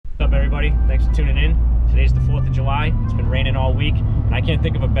up, everybody? Thanks for tuning in. Today's the 4th of July. It's been raining all week, and I can't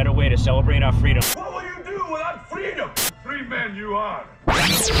think of a better way to celebrate our freedom. What will you do without freedom? Free men you are.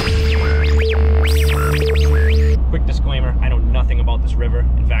 Quick disclaimer, I know nothing about this river.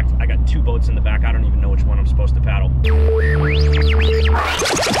 In fact, I got 2 boats in the back. I don't even know which one I'm supposed to paddle.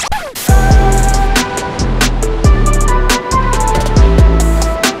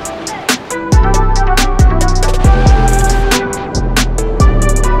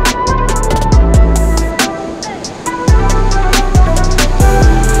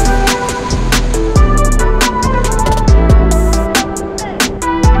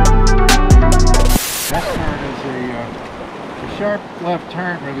 Sharp left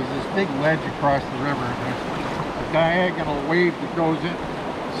turn where there's this big ledge across the river, and there's a diagonal wave that goes in, a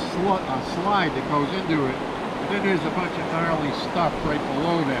slide that goes into it, and then there's a bunch of gnarly stuff right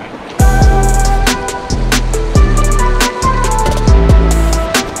below that.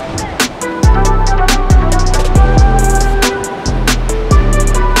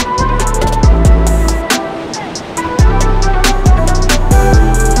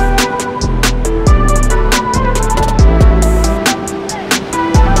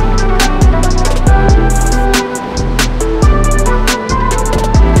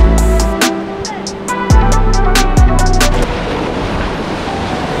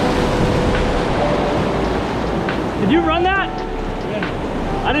 Did you run that? Yeah.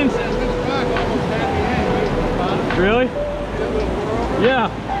 I didn't. This truck almost had me hanging. Really? Yeah.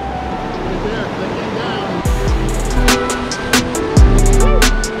 Right there, clicking down.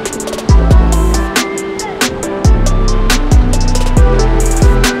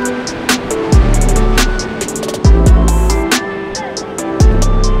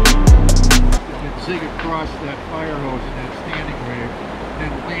 You can zig across that fire hose in that standing wave,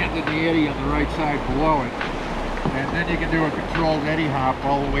 then land in the eddy on the right side below it. And then you can do a controlled eddy hop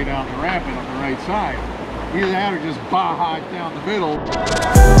all the way down the rapid on the right side. Either that or just bah hog down the middle.